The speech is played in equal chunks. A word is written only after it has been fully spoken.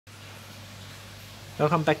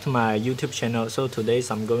Welcome back to my YouTube channel. So today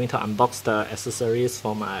I'm going to unbox the accessories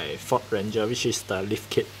for my Ford Ranger, which is the lift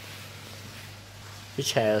kit,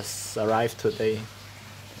 which has arrived today.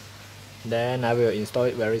 Then I will install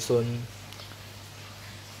it very soon.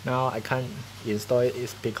 Now I can't install it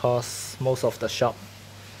is because most of the shop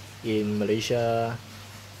in Malaysia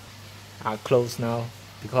are closed now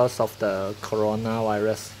because of the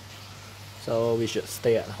coronavirus. So we should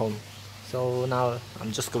stay at home. So now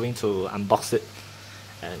I'm just going to unbox it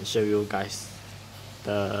and show you guys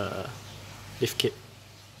the lift kit.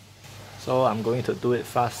 So I'm going to do it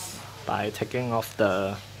fast by taking off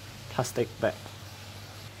the plastic bag.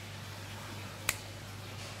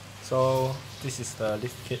 So this is the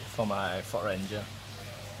lift kit for my Ford Ranger,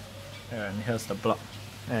 and here's the block,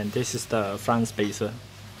 and this is the front spacer,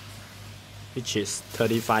 which is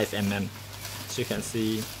 35 mm. As you can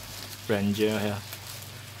see, Ranger here.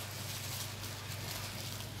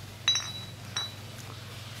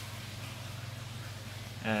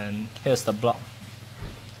 And here's the block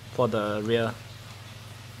for the rear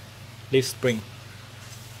lift spring.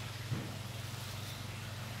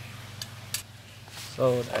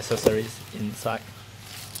 So the accessories inside.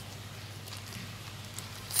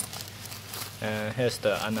 And here's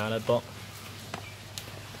the another block.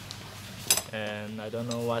 And I don't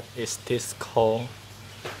know what is this called,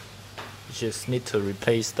 which is need to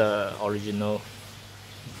replace the original.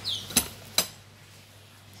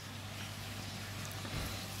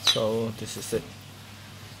 So this is it.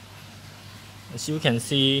 As you can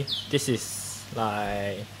see, this is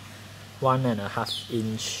like 1.5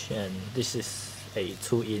 inch, and this is a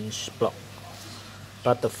 2-inch block.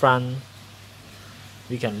 But the front,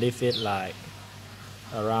 we can lift it like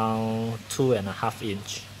around 2.5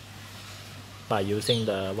 inch by using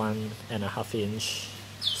the 1.5 inch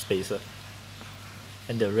spacer.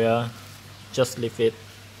 And the rear, just lift it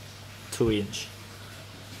 2 inch,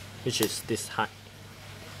 which is this height.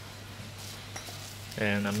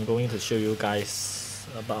 And I'm going to show you guys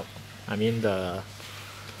about, the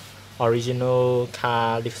original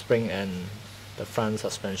car lift spring and the front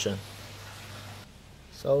suspension.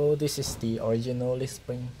 So this is the original lift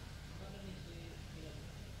spring,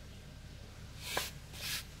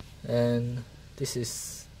 and this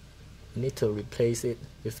is, you need to replace it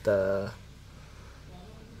with the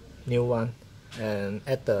new one and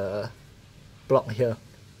add the block here,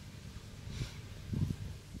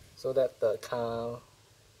 so that the car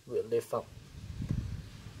will lift up.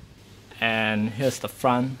 And here's the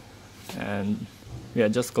front, and we are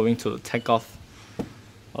just going to take off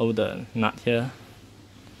all the nut here,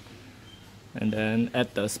 and then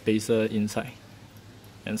add the spacer inside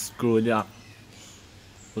and screw it up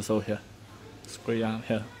also here, screw it up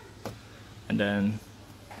here, and then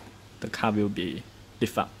the car will be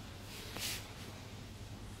lift up.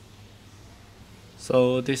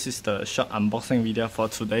 So this is the short unboxing video for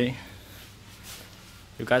today.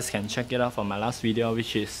 You guys can check it out from my last video,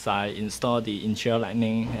 which is I installed the interior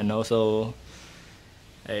lighting and also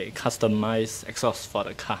a customized exhaust for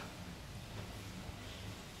the car.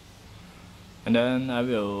 And then I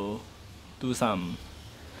will do some,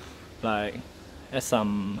 like, add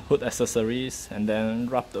some hood accessories and then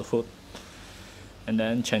wrap the hood, and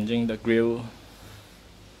then changing the grille,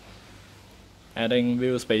 adding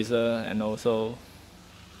wheel spacer, and also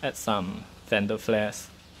add some fender flares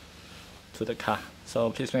to the car. So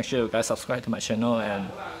please make sure you guys subscribe to my channel and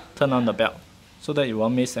turn on the bell so that you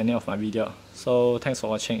won't miss any of my video. So thanks for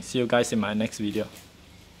watching. See you guys in my next video.